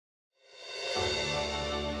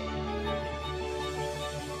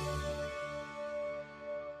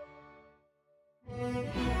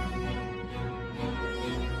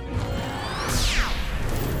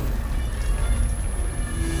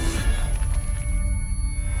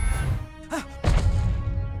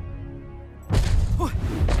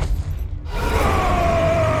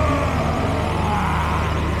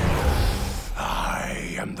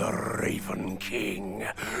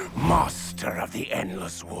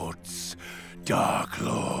Jouas woods, Dark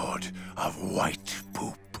Lord of White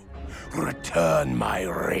Poop. Return my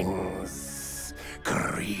rings,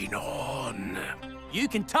 Greenhorn. You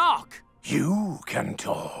can talk. You can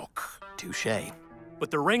talk. Touché.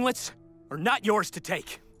 But the ringlets are not yours to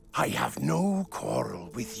take. I have no quarrel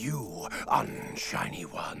with you, unshiny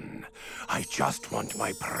one. I just want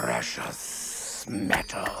my precious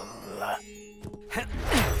metal.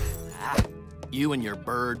 You and your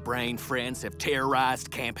bird-brained friends have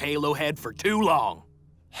terrorized Camp Halohead for too long.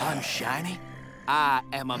 I'm shiny. I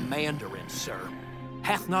am a mandarin, sir.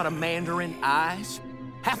 Hath not a mandarin eyes?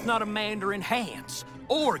 Hath not a mandarin hands,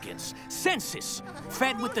 organs, senses,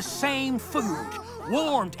 fed with the same food,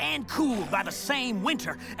 warmed and cooled by the same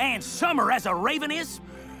winter and summer as a raven is?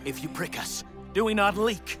 If you prick us, do we not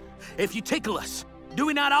leak? If you tickle us, do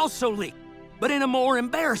we not also leak, but in a more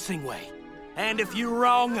embarrassing way? And if you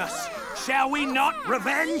wrong us, shall we not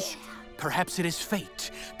revenge? Perhaps it is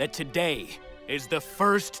fate that today is the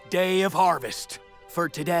first day of harvest. For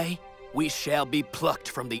today, we shall be plucked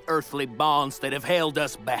from the earthly bonds that have held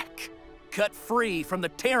us back, cut free from the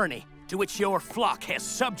tyranny to which your flock has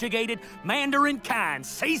subjugated mandarin kind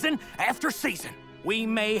season after season. We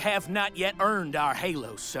may have not yet earned our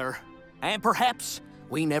halos, sir, and perhaps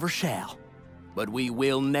we never shall, but we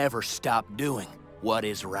will never stop doing what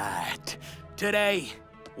is right. Today,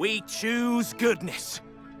 we choose goodness.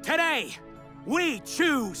 Today, we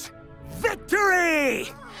choose victory!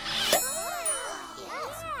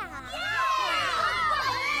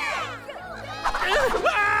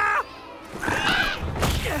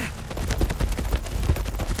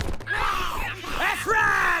 That's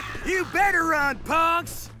right! You better run,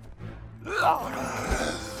 punks!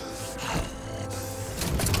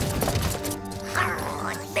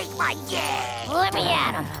 Make my day! Let me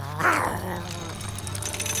at him!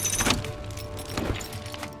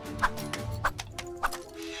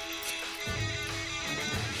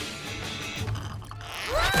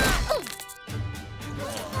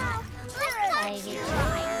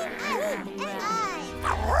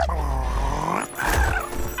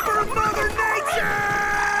 For Mother Nature!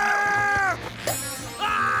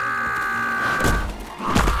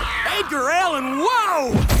 Edgar Allan,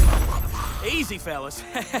 whoa! Easy, fellas.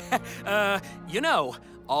 You know,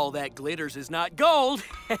 all that glitters is not gold.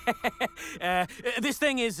 This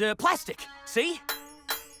thing is plastic, see?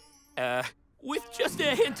 With just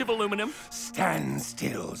a hint of aluminum. Stand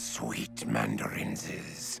still, sweet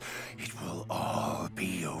mandarinses. It will all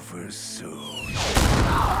be over soon.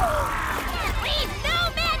 Leave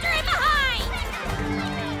no mandarin behind!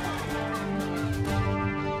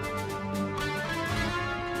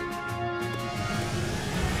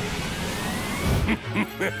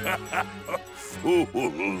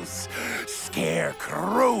 Fools! Scare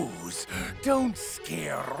crows! Don't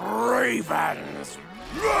scare ravens!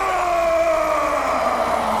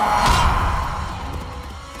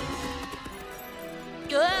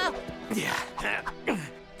 Yeah.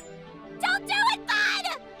 Don't do it, bud!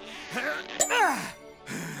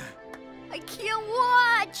 I can't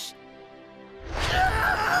watch!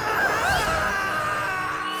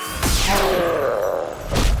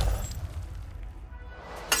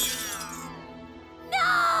 No!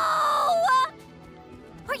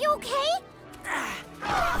 Are you okay?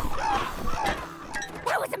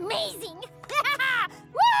 That was amazing!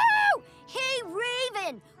 Woo! Hey,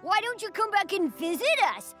 Raven! Why don't you come back and visit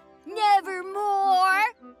us? Nevermore!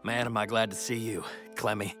 Man, am I glad to see you,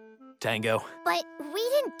 Clemmie, Tango. But we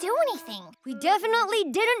didn't do anything. We definitely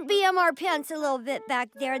didn't BM our pants a little bit back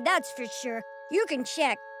there, that's for sure. You can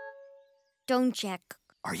check. Don't check.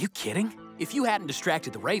 Are you kidding? If you hadn't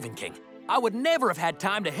distracted the Raven King, I would never have had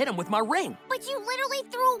time to hit him with my ring. But you literally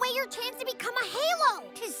threw away your chance to become a Halo!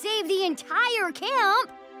 To save the entire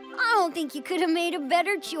camp? I don't think you could have made a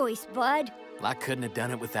better choice, bud. Well, I couldn't have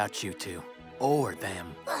done it without you two. Or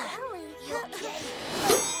them.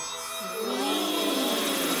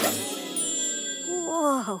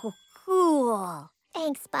 Whoa, cool.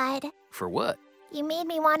 Thanks, bud. For what? You made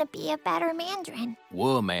me want to be a better mandarin.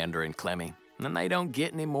 Whoa, Mandarin Clemmie. And they don't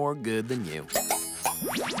get any more good than you.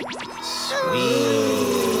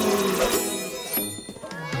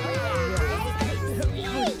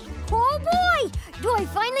 Oh boy! Do I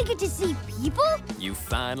finally get to see people? You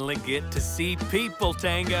finally get to see people,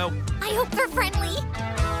 Tango. I hope they're friendly.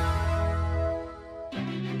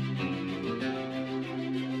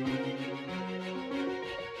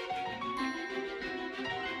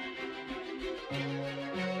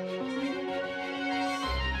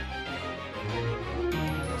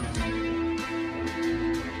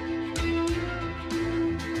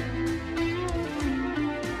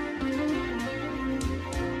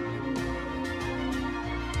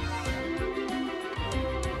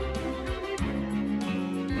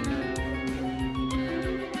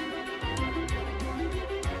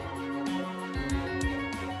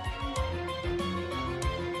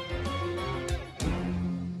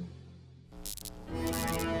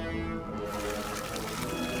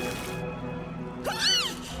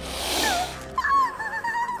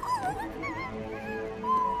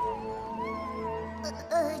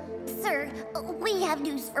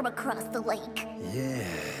 across the lake.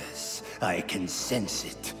 Yes, I can sense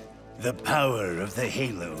it. The power of the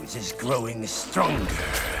halos is growing stronger.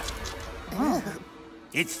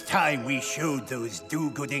 It's time we showed those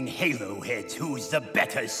do-gooding Haloheads who's the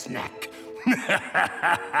better snack.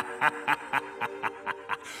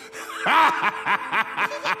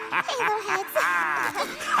 Haloheads,